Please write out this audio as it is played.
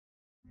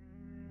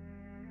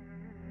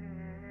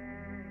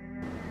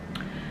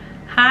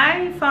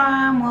Hi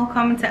fam,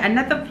 welcome to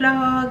another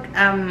vlog.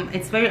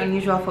 It's very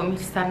unusual for me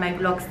to start my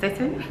vlog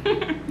starting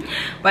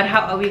but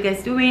how are we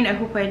guys doing? I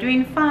hope we're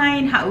doing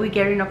fine. How are we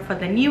gearing up for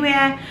the new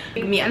year?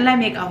 May Allah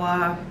make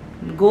our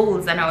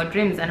goals and our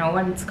dreams and our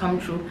wants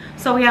come true.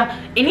 So yeah,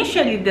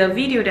 initially the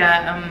video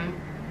that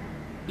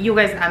you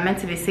guys are meant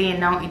to be seeing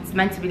now, it's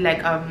meant to be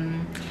like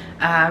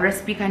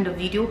recipe kind of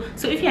video.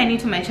 So if you are new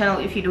to my channel,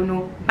 if you don't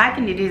know, back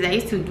in the days I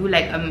used to do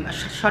like a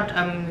short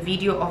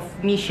video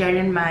of me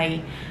sharing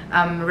my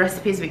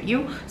recipes with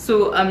you.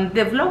 So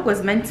the vlog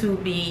was meant to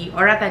be,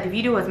 or rather the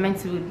video was meant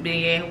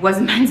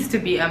to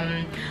be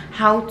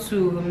how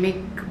to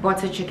make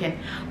butter chicken.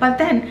 But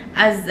then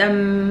as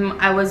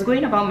I was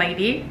going about my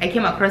day, I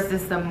came across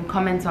this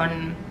comment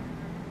on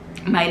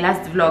my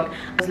last vlog.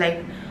 I was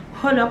like,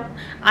 hold up,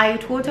 I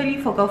totally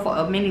forgot for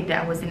a minute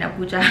that I was in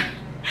Abuja.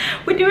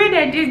 With the way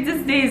that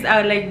these days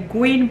are like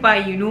going by,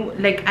 you know,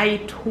 like I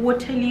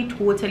totally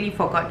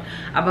forgot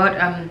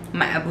about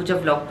my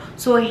Abuja vlog.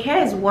 So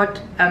here's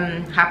what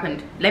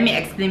happened. Let me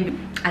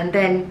explain and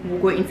then we'll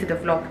go into the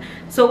vlog.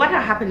 So what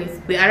had happened is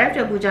we arrived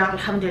at Abuja,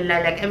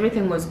 alhamdulillah, like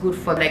everything was good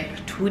for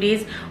like 2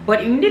 days,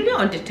 but immediately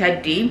on the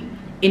third day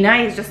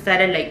Inai just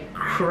started like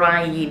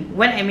crying.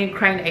 When I mean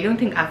crying, I don't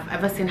think I've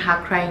ever seen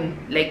her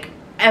crying like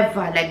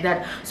ever like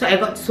that. So I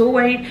got so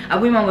worried. A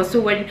woman was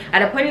so worried.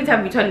 At a point in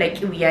time we thought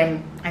like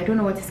I don't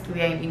know what is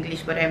kiwiya in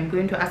English, but I'm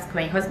going to ask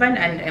my husband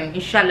and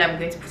inshallah I'm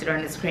going to put it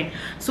on the screen.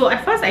 So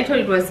at first I thought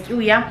it was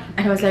kiwiya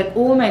and I was like,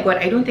 oh my god,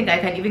 I don't think I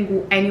can even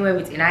go anywhere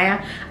with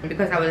Inaya,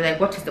 because I was like,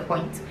 what is the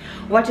point?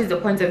 What is the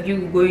point of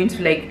you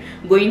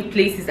going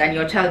places and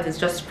your child is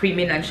just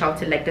screaming and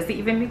shouting? Like, does it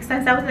even make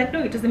sense? I was like,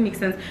 no, it doesn't make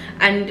sense.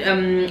 And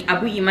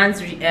Abu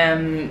Iman's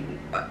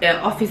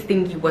office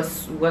thingy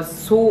was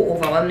so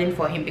overwhelming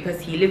for him,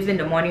 because he lives in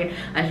the morning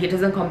and he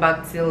doesn't come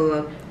back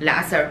till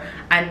Asr,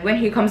 and when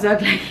he comes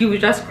back, like, he would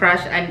just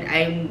crash, and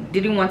I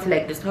didn't want to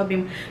like disturb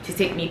him to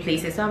take me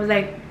places. So I was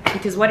like,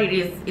 it is what it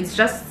is. It's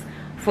just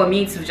for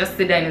me to just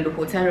sit down in the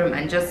hotel room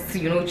and just,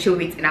 you know, chill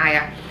with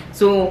Inaya.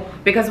 So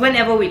because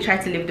whenever we try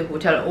to leave the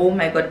hotel, oh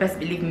my god, best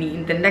believe me,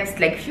 in the next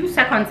like few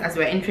seconds as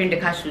we're entering the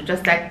car, she was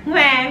just like wah,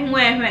 wah, wah.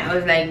 I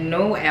was like,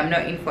 no, I am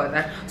not in for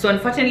that. So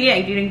unfortunately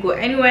I didn't go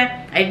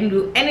anywhere. I didn't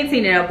do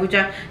anything in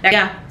Abuja, like,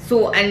 yeah.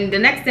 So and the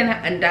next thing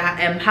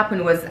that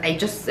happened was I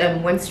just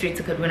went straight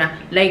to Kaduna.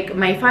 Like,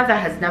 my father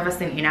has never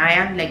seen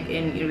Inaya, like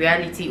in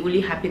reality,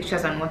 only her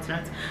pictures and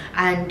whatnot,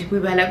 and we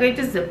were like, wait,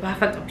 this is the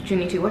perfect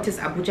opportunity. What is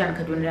Abuja and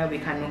Kaduna that we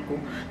cannot go?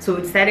 So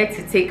we decided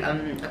to take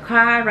a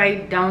car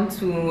ride down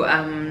to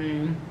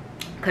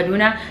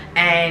Kaduna,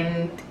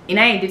 and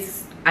Inaya did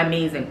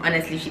amazing.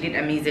 Honestly, she did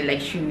amazing. Like,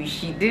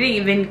 she didn't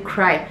even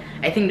cry,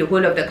 I think, the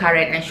whole of the car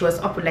ride, and she was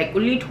up like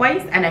only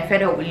twice and I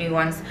fed her only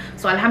once.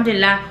 So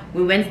alhamdulillah,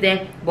 we went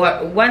there.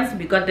 But once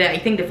we got there, I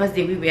think the first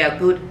day we were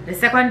good. The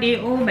second day,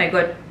 oh my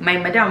god, my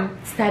madam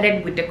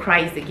started with the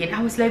cries again.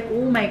 I was like,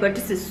 oh my god,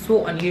 this is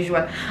so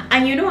unusual.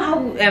 And you know how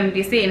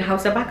they say in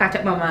Hausa,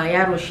 mama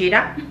yaro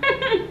sheda.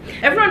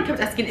 Everyone kept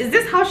asking, is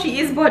this how she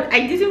is? But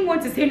I didn't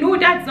want to say, no,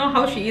 that's not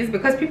how she is,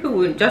 because people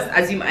will just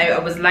assume I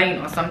was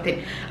lying or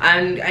something.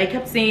 And I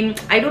kept saying,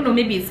 I don't know,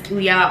 maybe it's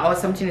clear or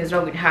something is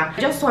wrong with her. I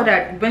just saw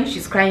that when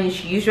she's crying,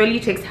 she usually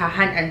takes her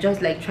hand and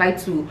just like try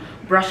to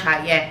brush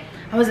her ear.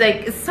 I was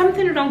like, is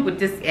something wrong with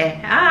this ear?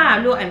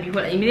 Lo and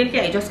behold, immediately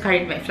I just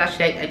carried my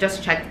flashlight. I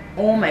just checked.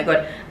 Oh my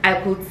god,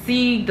 I could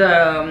see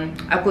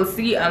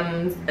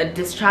a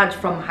discharge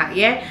from her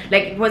ear.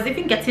 Like, it was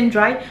even getting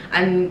dry,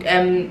 and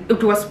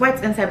it was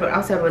wet inside but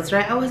outside was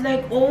dry. I was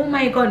like, oh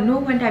my god, no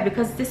wonder,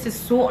 because this is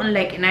so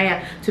unlike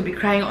Inaya to be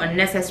crying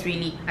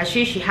unnecessarily.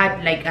 Actually, she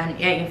had like an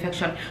ear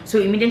infection.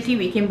 So immediately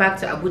we came back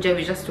to Abuja.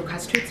 We just took her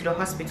straight to the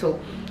hospital,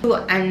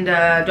 and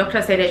the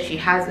doctor said that she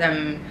has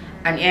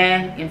an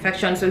ear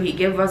infection. So he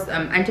gave us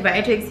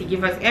antibiotics, he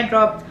gave us ear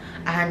drops,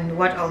 and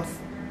what else?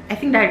 I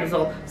think that is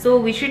all.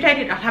 So we treated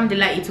it,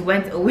 alhamdulillah, it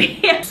went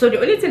away. So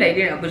the only thing I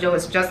did in Abuja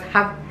was just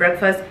have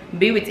breakfast,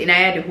 be with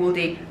Inaya the whole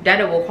day.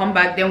 Dada will come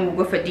back, then we'll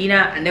go for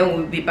dinner, and then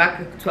we'll be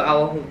back to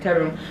our hotel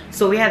room.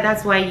 So yeah,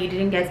 that's why you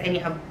didn't get any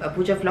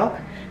Abuja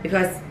vlog,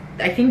 because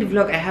I think the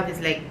vlog I have is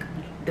like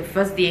the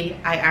first day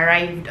I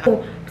arrived.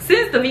 Oh,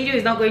 since the video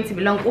is not going to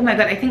be long, oh my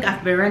god, I think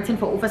I've been ranting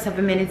for over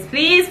 7 minutes.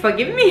 Please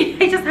forgive me.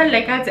 I just had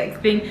like how to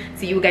explain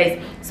to you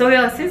guys. So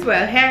yeah, since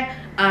we're here,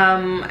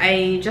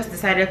 I just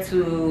decided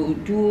to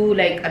do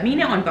like a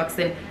mini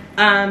unboxing.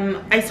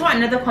 I saw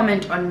another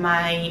comment on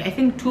my, I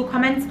think 2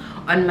 comments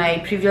on my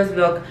previous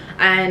vlog,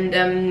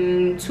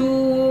 and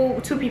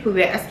two people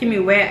were asking me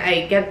where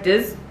I get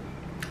this,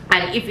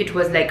 and if it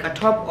was like a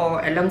top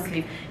or a long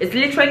sleeve. It's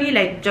literally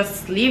like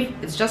just sleeve.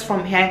 It's just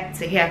from here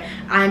to here,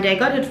 and I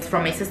got it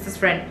from my sister's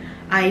friend.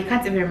 I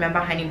can't even remember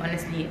her name,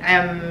 honestly.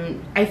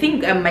 I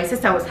think my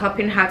sister was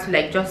helping her to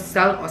like just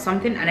sell or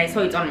something, and I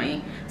saw it on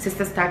my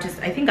sister's status.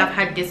 I think I've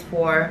had this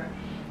for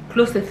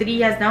close to 3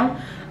 years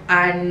now,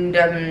 and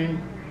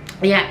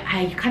yeah,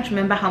 I can't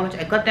remember how much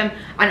I got them,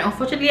 and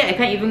unfortunately I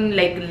can't even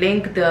like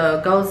link the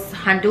girl's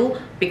handle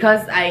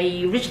because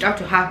I reached out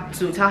to her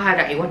to tell her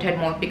that I wanted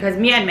more, because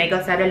me and my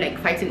girl started like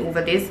fighting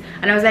over this,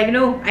 and I was like,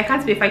 no, I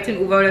can't be fighting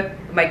over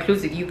my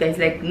clothes with you guys.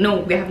 Like, no,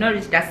 we have not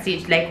reached that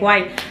stage. Like,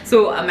 why?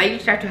 So I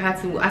reached out to her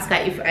to ask her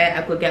if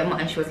I could get more,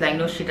 and she was like,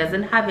 no, she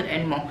doesn't have it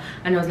anymore.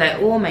 And I was like,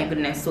 oh my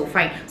goodness. So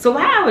fine. So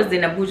while I was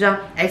in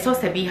Abuja, I saw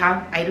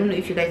Sabiha. I don't know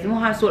if you guys know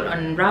her, so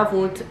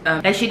Unraveled,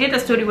 like she did a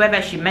story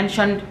where she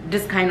mentioned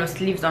this kind of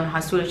sleeves on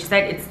her story. She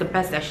said it's the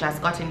best that she has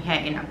gotten here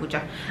in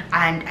Abuja,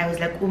 and I was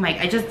like, oh my,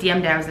 I just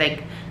DM'd her. I was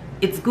like,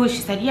 it's good. She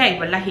said, yeah,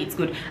 wallahi, it's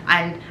good.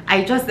 And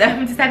I just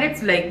decided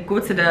to like go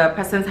to the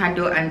person's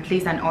handle and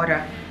place an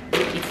order.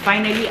 It's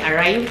finally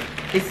arrived.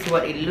 This is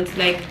what it looks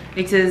like.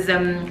 It is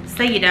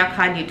Sayyida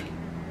Khalid.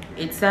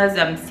 It says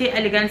stay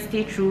elegant,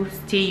 stay true,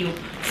 stay you.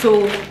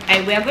 So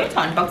we are going to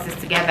unbox this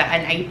together,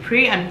 and I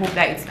pray and hope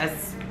that it's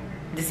as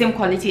the same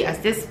quality as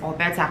this or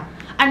better.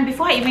 And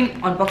before I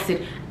even unbox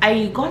it,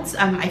 I got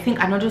I think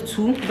another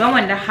two. The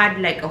one that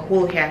had like a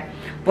hole here,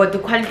 but the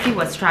quality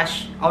was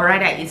trash, or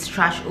rather it's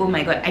trash. Oh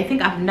my god, I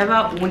think I've never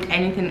owned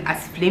anything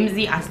as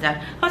flimsy as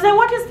that. I was like,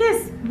 what is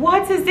this?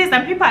 What is this?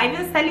 And people are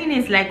even selling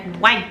it. Like,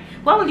 why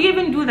would you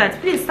even do that?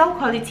 Please sell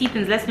quality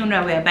things. Let's know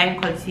that we're buying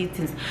quality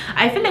things.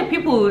 I feel like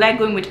people like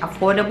going with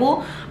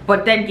affordable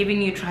but then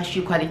giving you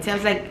trashy quality. I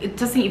was like, it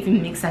doesn't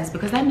even make sense,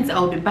 because that means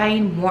I'll be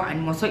buying more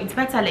and more. So it's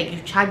better like you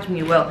charge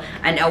me well,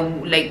 and I'll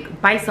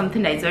like buy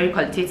something that is very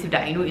qualitative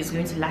that I know is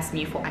going to last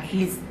me for at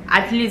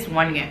least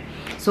 1 year.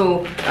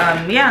 So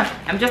yeah,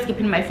 I'm just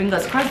keeping my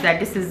fingers crossed that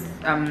this is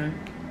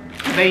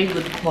very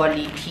good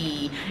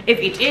quality. If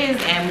it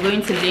is, I'm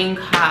going to link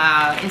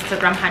her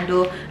Instagram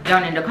handle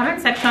down in the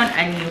comment section,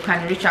 and you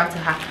can reach out to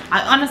her.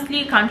 I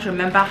honestly can't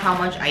remember how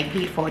much I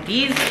paid for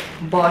these,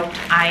 but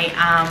I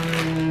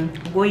am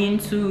going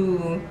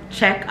to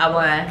check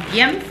our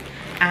DMs,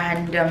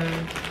 and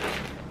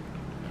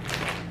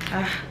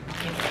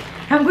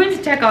I'm going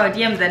to check our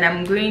DMs, and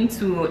I'm going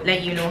to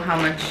let you know how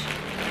much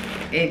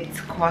it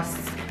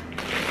costs.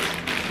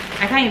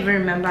 I can't even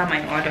remember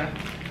my order.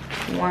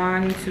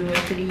 1 2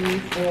 3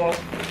 4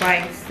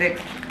 5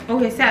 6.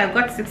 Okay, so I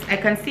got 6. I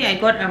can see I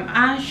got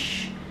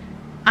ash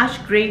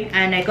gray,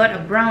 and I got a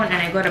brown, and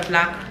I got a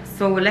black.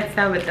 So let's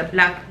start with the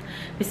black.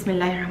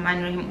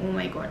 Bismillahirrahmanirrahim. Oh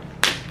my god.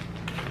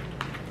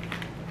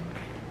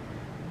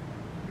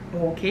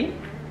 Okay,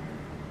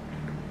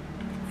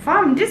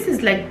 fam, this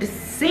is like the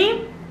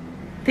same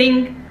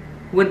thing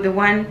with the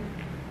one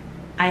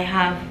I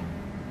have.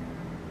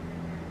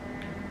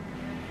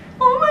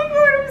 Oh my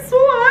god, I'm so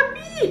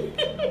happy.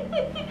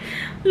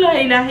 La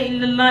ilaha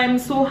illallah, I'm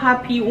so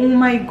happy. Oh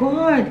my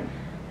god,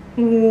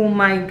 oh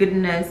my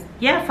goodness.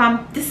 Yeah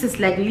fam, this is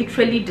like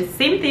literally the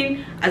same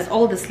thing as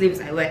all the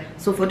sleeves I wear.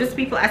 So for those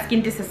people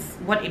asking, this is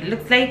what it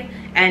looks like,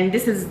 and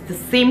this is the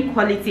same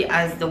quality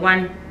as the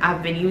one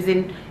I've been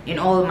using in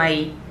all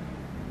my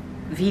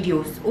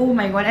videos. Oh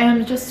my god, I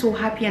am just so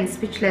happy and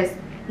speechless.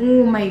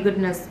 Oh my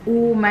goodness,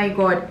 oh my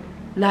god,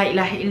 la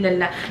ilaha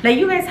illallah. Like,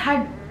 you guys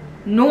had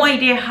no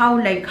idea how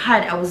like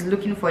hard I was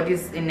looking for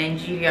this in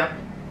Nigeria.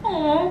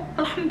 Oh,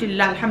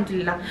 alhamdulillah,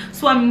 alhamdulillah.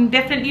 So I'm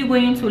definitely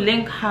going to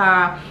link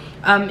her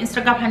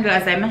Instagram handle,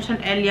 as I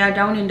mentioned earlier,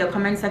 down in the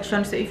comment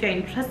section. So if you're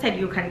interested,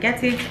 you can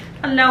get it.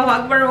 Allahu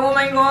Akbar. Oh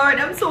my god,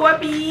 I'm so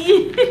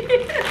happy.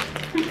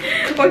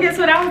 Okay,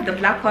 so that was the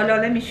black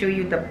color. Let me show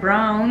you the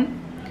brown.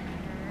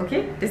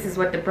 Okay, this is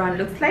what the brown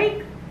looks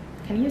like.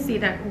 Can you see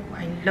that? Oh,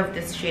 I love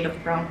this shade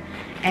of brown.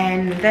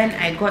 And then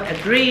I got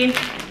a gray.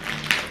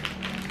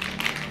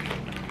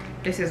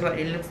 This is what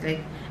it looks like.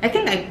 I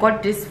think I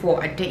got this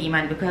for Ate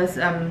Iman, because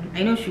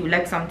I know she would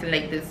like something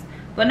like this.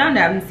 But now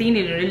that I'm seeing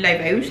it in real life,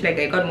 I wish like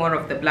I got more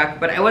of the black,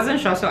 but I wasn't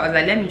sure, so I was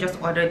like, let me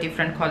just order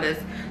different colors.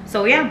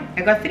 So yeah,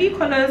 I got 3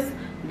 colors: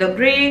 the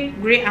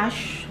gray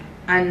ash,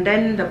 and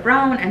then the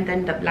brown, and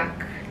then the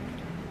black.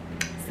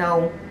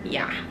 So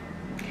yeah,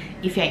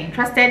 if you're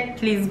interested,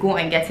 please go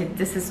and get it.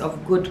 This is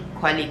of good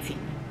quality.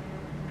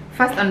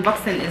 First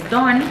unboxing is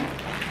done.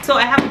 So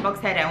I have a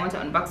box head I want to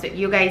unbox with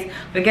you guys.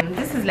 Again,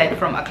 this is like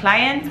from a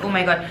client. Oh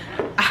my god,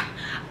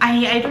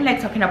 I don't like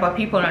talking about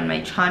people on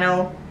my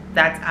channel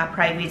that are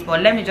private,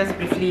 but let me just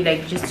briefly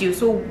like just you.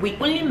 So we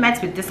only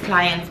met with this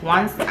client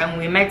once, and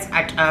we met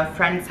at a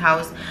friend's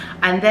house,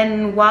 and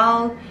then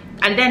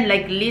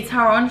like later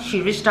on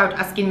she reached out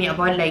asking me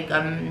about like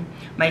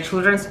my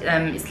children's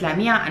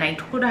Islamia, and I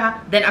told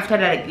her. Then after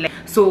that, like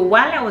so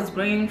while I was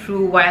going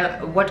through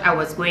what I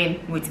was going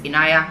with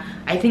Inaya,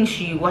 I think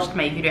she watched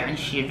my video and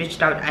she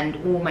reached out, and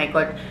oh my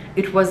god,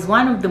 it was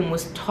one of the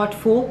most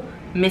thoughtful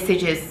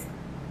messages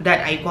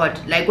that I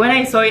got. Like, when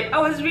I saw it, I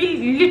was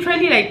really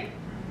literally like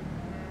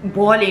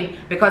bawling,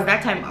 because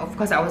that time of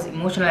course I was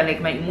emotional,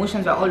 like my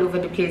emotions were all over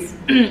the place.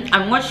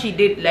 And what she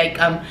did, like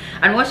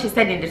and what she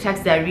said in the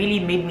text, that really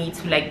made me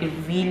to like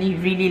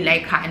really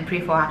like her and pray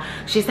for her.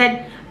 She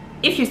said,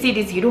 if you see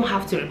this, you don't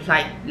have to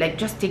reply, like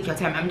just take your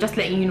time, I'm just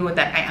letting you know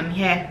that I am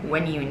here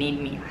when you need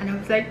me. And I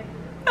was like,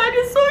 that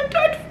is so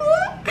thoughtful.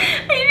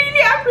 I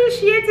really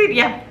appreciate it.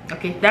 Yeah,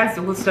 okay, that's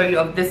the whole story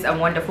of this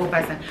wonderful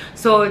person.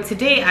 So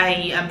today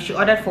she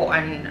ordered for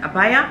an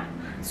abaya.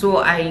 so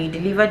I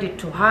delivered it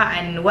to her,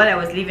 and while I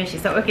was leaving she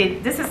said, okay,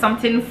 this is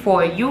something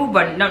for you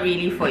but not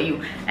really for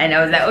you. And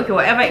I was like, okay,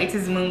 whatever it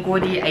is,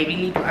 Mungodi, I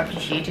really do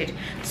appreciate it.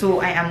 So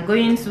I am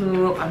going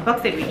to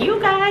unbox it with you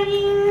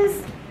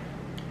guys.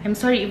 I'm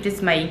sorry if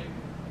this my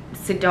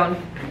sit down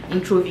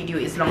intro video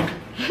is long.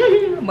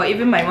 But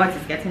even my mouth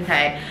is getting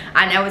tired,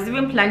 and I was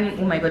even planning,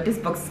 oh my god, this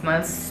box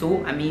smells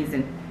so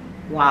amazing.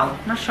 Wow,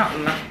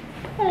 mashallah.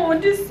 Oh,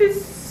 this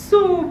is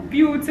so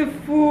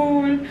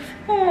beautiful.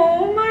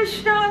 Oh,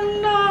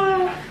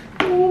 mashallah.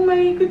 Oh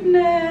my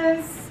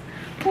goodness.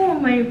 Oh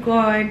my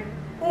god.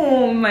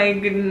 Oh my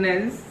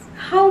goodness,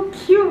 how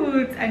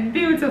cute and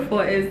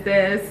beautiful is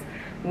this?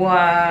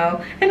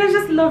 Wow. And I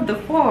just love the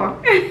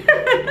fork.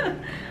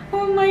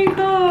 Oh my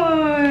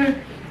god,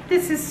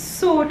 this is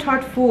so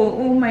thoughtful.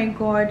 Oh my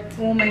god,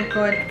 oh my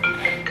god.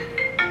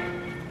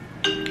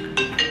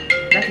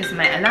 That is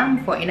my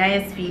alarm for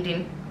Inaya's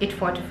feeding,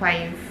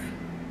 8:45.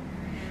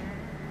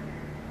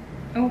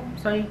 Oh,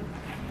 sorry.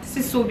 This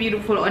is so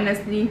beautiful,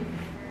 honestly.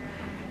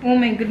 Oh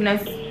my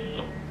goodness,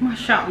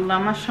 mashallah,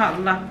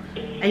 mashallah.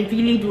 I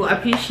really do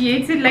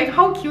appreciate it. Like,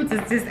 how cute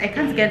is this? I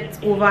can't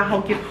get over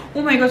how cute.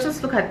 Oh my gosh,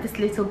 just look at this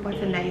little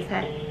button that is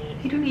here.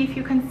 I don't know if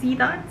you can see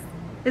that.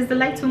 Is the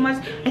light too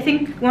much? I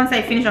think once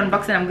I finish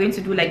unboxing, I'm going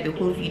to do like the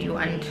whole video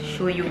and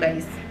show you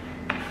guys.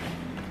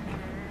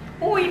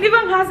 Oh, it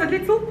even has a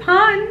little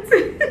pant.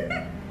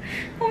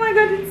 Oh my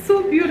god, it's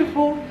so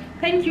beautiful.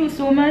 Thank you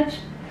so much.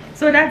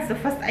 So that's the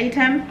first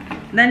item.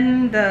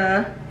 Then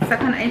the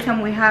second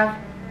item we have,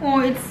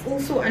 oh, it's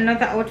also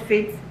another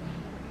outfit.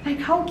 Like,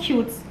 how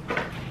cute.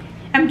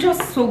 I'm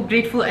just so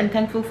grateful and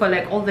thankful for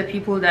like all the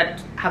people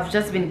that have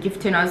just been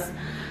gifting us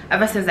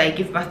ever since I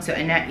give birth to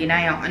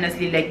Inaya.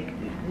 Honestly, like,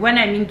 when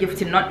I mean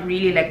gifting, not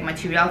really like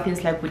material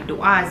things, like with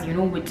du'as, you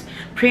know, with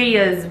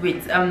prayers,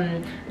 with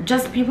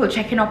just people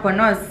checking up on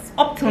us.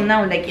 Up till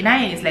now, like,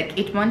 Inaya is like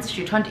 8 months.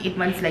 She turned 8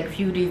 months like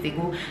few days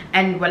ago,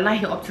 and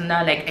wallahi, up till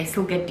now, like, I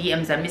still get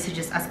DMs and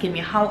messages asking me,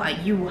 how are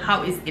you,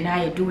 how is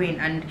Inaya doing?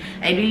 And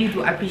I really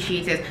do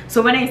appreciate it.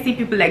 So when I see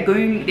people like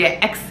going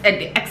the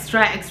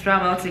extra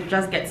amount to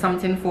just get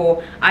something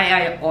for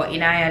Aya or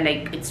Inaya,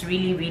 like, it's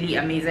really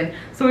amazing.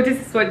 So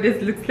this is what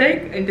this looks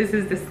like, and this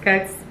is the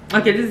skirts.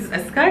 Okay, this is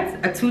a skirt,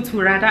 a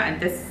tutu rather, and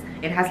this,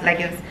 it has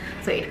leggings,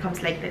 so it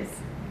comes like this.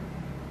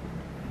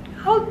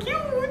 How cute.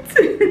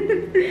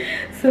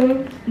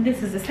 So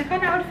this is the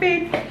second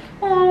outfit.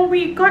 Oh,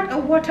 we got a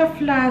water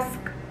flask.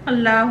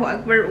 Allahu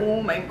Akbar.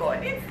 Oh my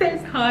god, it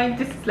says hi.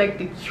 This is like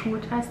the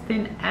cutest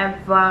thing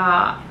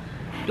ever.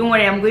 Don't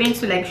worry, I'm going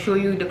to like show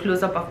you the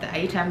close-up of the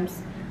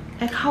items.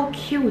 Like, how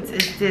cute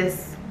is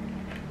this?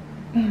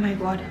 Oh my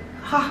god.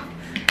 Ha.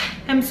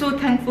 I'm so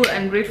thankful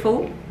and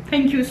grateful.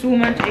 Thank you so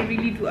much. I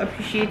really do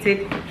appreciate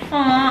it.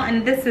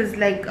 And this is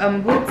like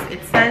books.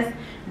 It says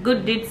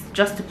good deeds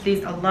just to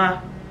please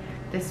Allah.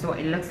 This is what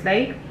it looks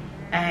like.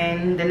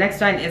 And the next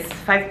one is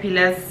 5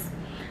 pillars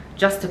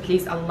just to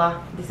please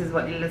Allah. This is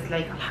what it looks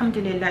like.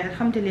 Alhamdulillah,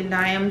 alhamdulillah.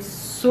 I am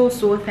so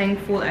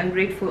thankful and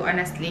grateful,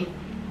 honestly.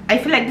 I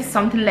feel like this is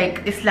something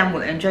like Islam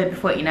will enjoy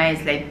before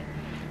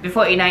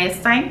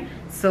Inaya's time.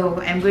 So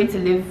I'm going to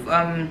leave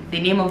the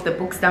name of the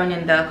books down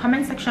in the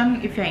comment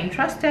section. If you're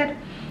interested,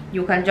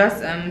 you can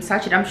just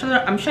search it.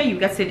 I'm sure you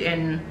get it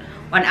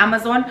on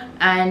Amazon,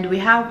 and we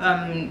have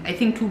I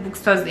think 2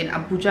 bookstores in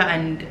Abuja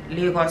and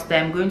Lagos.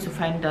 There, I'm going to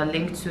find the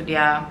link to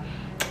their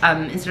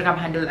Instagram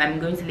handle. I'm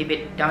going to leave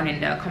it down in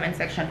the comment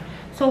section.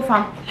 So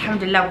far,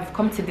 alhamdulillah, we've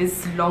come to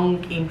this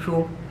long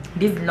intro,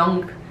 this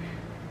long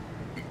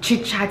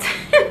chit chat.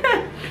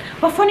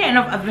 But funny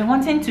enough, I've been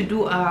wanting to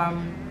do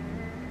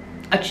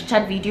a chit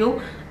chat video,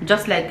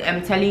 just like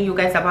I'm telling you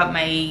guys about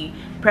my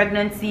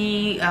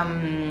pregnancy,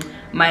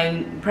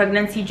 my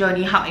pregnancy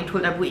journey, how I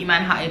told Abu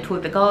Iman, how I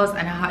told the girls,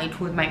 and how I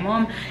told my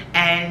mom.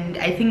 And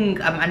I think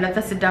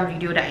another sit down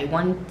video that I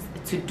want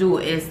to do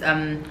is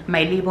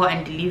my labor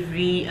and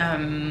delivery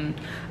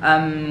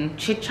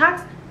chit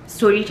chat,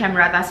 story time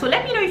rather. So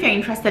let me know if you're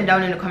interested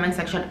down in the comment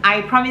section.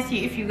 I promise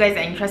you, if you guys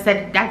are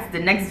interested, that's the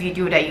next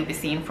video that you'll be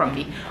seeing from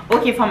me.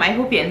 Okay fam, I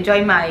hope you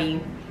enjoy my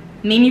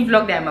mini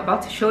vlog that I'm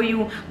about to show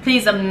you.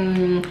 Please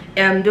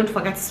don't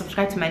forget to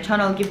subscribe to my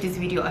channel, give this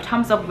video a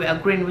thumbs up. We are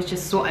growing, which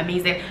is so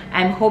amazing.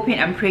 I'm hoping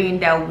and praying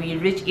that we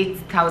reach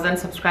 8,000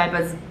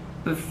 subscribers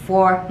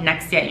before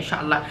next year,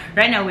 inshallah.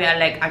 Right now we are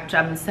like at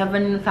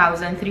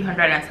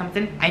 7,300 and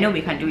something. I know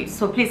we can do it.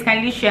 So please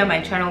kindly share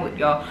my channel with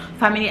your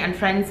family and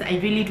friends. I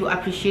really do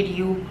appreciate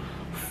you,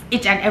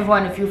 each and every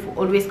one of you, for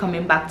always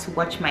coming back to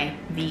watch my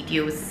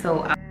videos.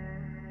 So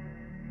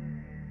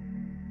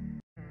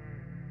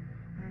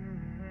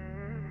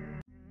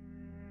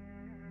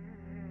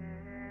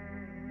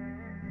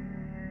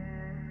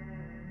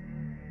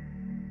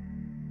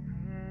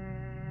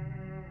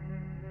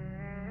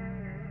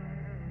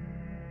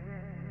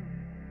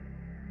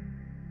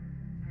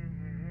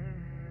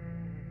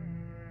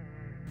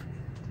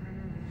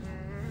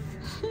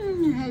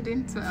head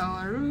into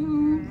our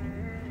room.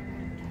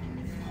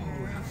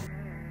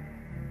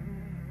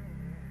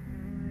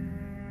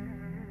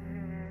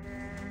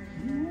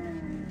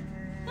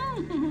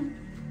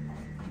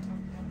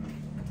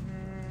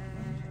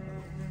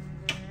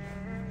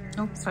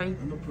 No, sorry.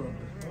 No problem.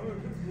 Oh,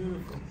 that's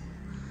beautiful.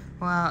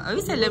 Wow, are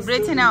we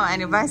celebrating our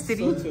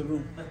anniversary? Such a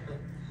room.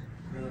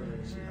 No,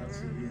 she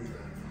has to use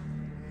that.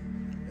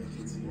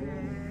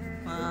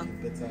 Wow.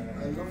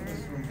 I love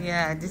this room.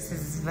 Yeah, this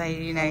is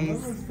very nice. I've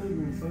never stayed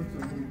in such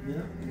a room,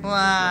 yeah?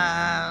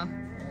 Wow.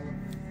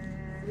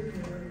 This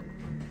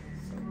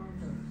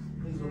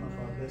is one of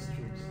our best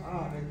rooms.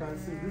 Ah, I can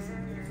see this is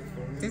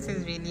beautiful. This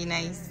is really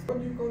nice. What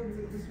do you call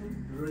this room?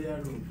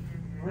 Royal room.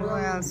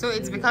 Well, so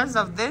it's because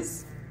of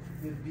this?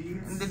 The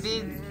beads, The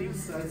beads. the king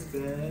size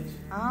bed.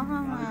 Ah.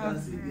 And you can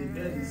see the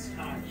bed is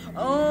high.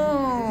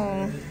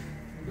 Oh.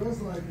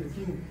 Just like a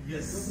king.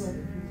 Yes. Just like a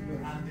king's bed.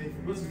 And if you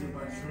go to the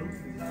bathroom,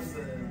 it has a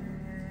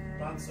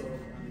bathtub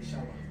and a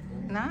shower.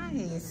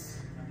 Nice.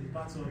 And the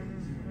bathtub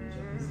is in the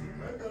jacuzzi.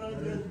 Why can I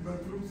get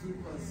bathroom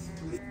slippers?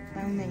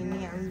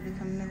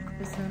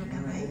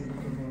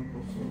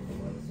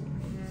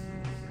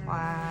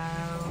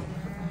 Wow.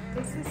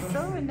 This is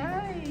so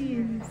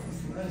nice.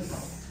 It's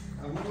nice.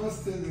 I've never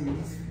stayed in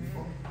this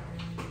before.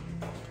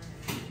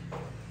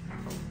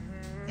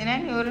 In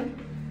any order?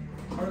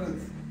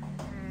 It's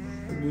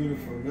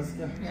beautiful. Let's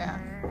go. Yeah.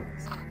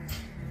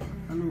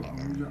 Hello,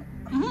 Abuja.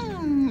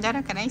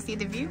 Dada, can I see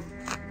the view?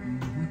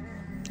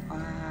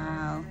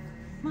 Wow.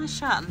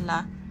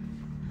 MashaAllah.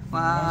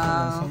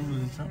 Wow.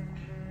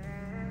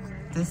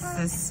 This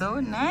is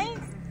so nice.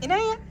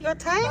 Inaya, you're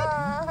tired?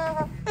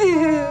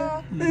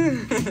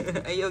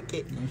 Are you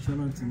okay?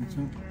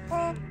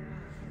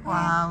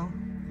 Wow.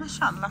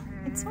 MashaAllah.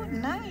 It's so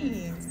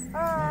nice.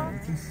 Wow.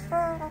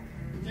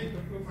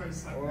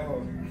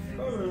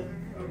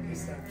 Okay,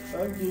 sir.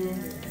 Thank you.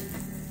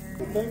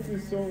 Thank you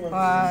so much.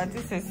 Wow,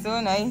 this is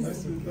so nice.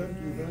 Thank you.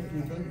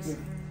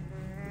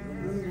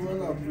 This is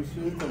well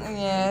appreciated.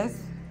 Yes.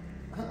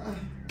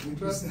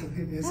 Interesting.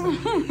 Yes,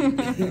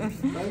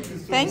 thank you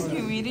so much. Thank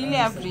you, we really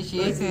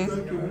appreciate it.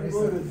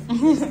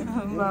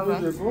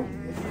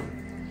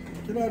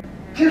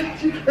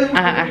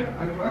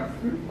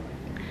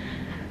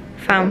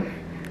 Fam,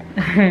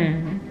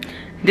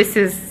 this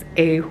is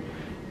a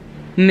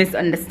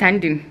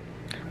misunderstanding,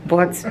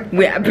 but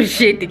we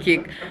appreciate the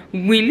cake.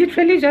 We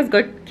literally just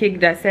got cake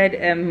that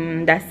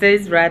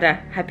says rather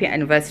happy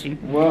anniversary.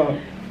 Wow.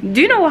 Do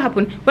you know what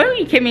happened? When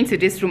we came into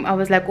this room, I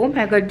was like, oh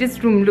my god,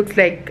 this room looks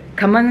like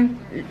Kaman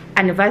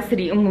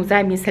anniversary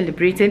Muzami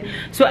celebrating.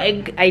 So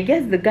I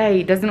guess the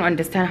guy doesn't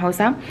understand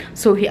Hausa,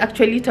 so he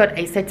actually thought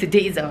I said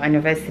today is our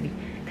anniversary.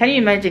 Can you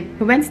imagine?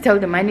 We went to tell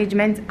the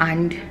management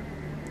and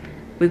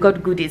we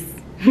got goodies.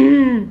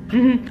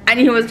 And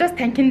he was just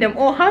thanking them.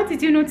 Oh, how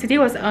did you know today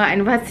was our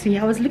anniversary?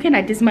 I was looking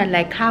at this man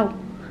like, how?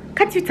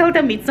 Can't you tell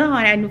them it's not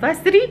our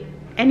anniversary?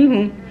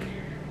 Anywho,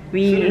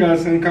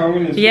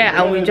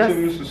 yeah, and we just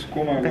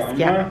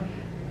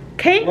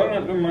okay. One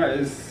of them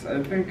is,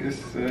 I think,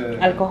 is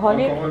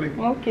alcoholic.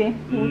 Okay,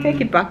 we'll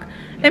take it back.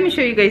 Let me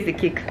show you guys the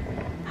cake.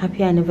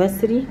 Happy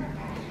anniversary.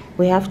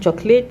 We have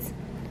chocolate,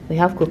 we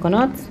have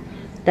coconut.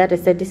 Dada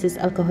said this is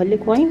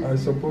alcoholic wine. I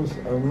suppose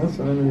I'm not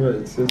anywhere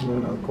it says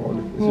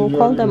non-alcoholic. We'll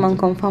call them and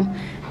confirm.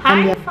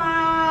 Hi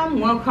fam,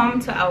 welcome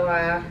to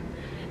our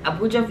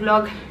Abuja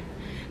vlog.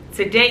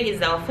 Today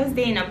is our first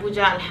day in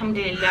Abuja.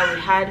 Alhamdulillah, we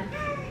had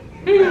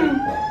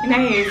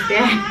now is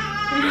there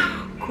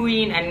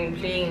queen and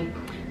playing.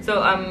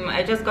 So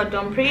I just got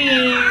done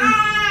praying.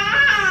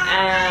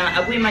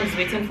 A woman is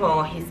waiting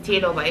for his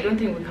tailor, but I don't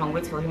think we can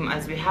wait for him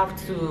as we have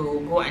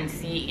to go and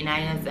see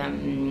Inaya's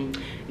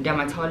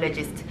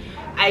dermatologist.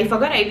 I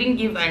forgot I didn't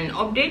give an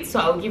update, so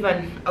I'll give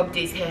an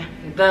update here.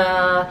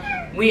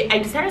 I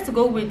decided to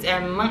go with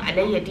Mang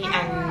Alayadi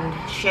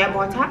and shea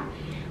butter.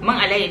 Mang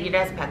Alayadi,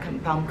 that's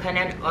palm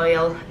kernel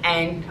oil,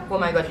 and oh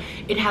my god,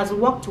 it has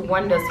worked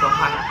wonders for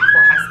her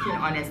skin,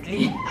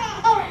 honestly.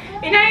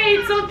 Inaya,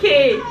 it's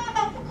okay.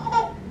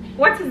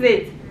 What is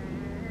it?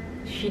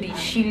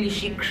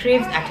 She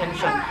craves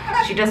attention.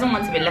 She doesn't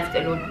want to be left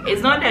alone.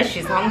 It's not that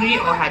she's hungry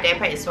or her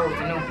diaper is soiled,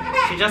 no.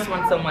 She just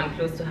wants someone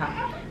close to her.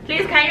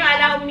 Please, can you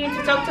allow me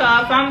to talk to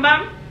our Bam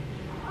Bam?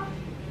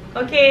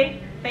 Okay,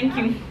 thank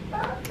you.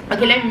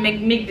 Okay, let me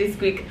make this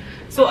quick.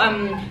 So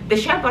the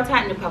shea butter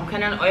and the palm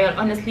kernel oil,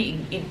 honestly,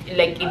 it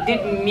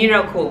did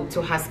miracle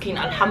to her skin,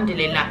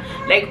 alhamdulillah.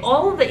 Like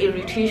all the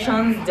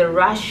irritations, the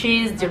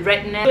rashes, the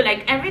redness, so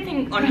like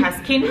everything on her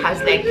skin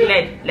has like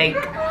cleared. Like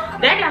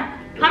Dada,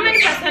 how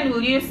many percent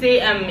will you say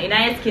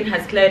Inaya's skin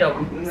has cleared up?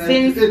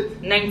 Since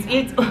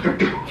 98.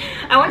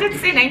 I wanted to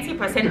say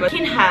 90%, but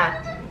skin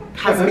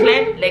has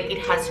cleared, like it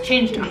has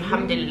changed,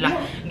 alhamdulillah.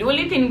 The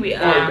only thing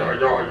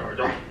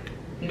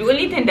the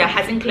only thing that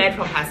hasn't cleared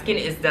from her skin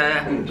is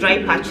the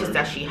dry patches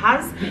that she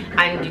has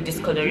and the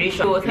discoloration.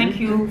 So thank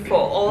you for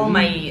all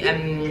my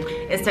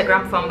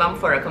Instagram fam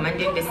for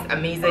recommending this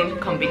amazing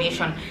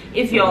combination.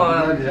 If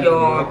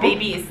your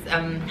baby is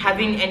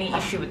having any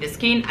issue with the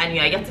skin and you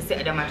are yet to see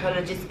a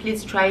dermatologist,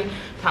 please try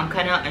palm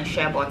kernel and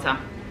shea butter.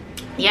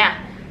 Yeah,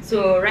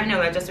 so right now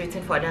we're just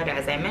waiting for Dada.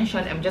 As I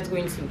mentioned, I'm just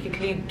going to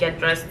quickly get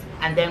dressed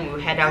and then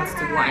we'll head out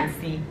to go and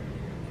see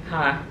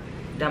her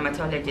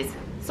dermatologist.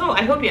 So So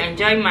I hope you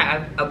enjoy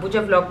my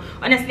Abuja vlog.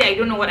 Honestly, I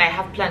don't know what I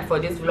have planned for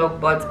this vlog,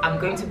 but I'm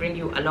going to bring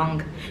you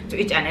along to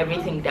each and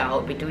everything that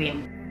I'll be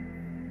doing.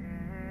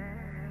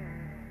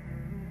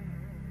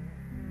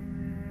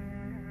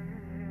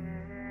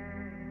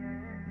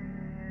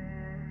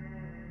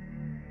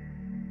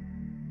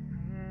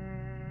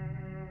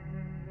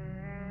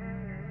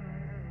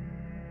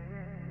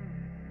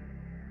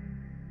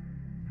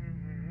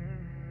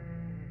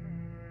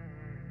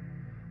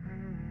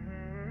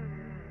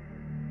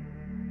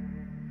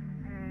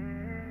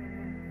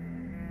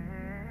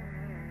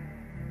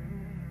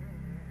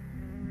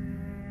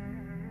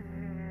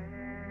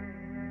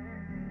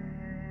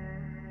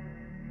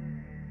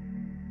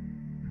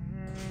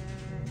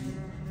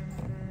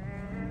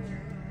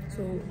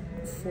 So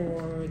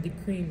for the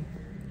cream,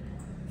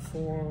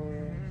 for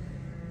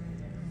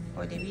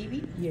the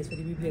baby? Yes, for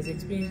the baby, has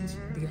explained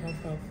the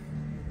half.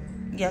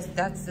 Yes,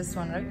 that's this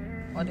one, right?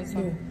 Or this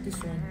one? No,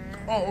 this one.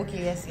 Oh,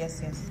 okay, yes.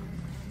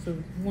 So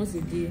once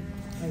a day,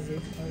 as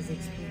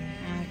explained.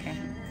 Okay.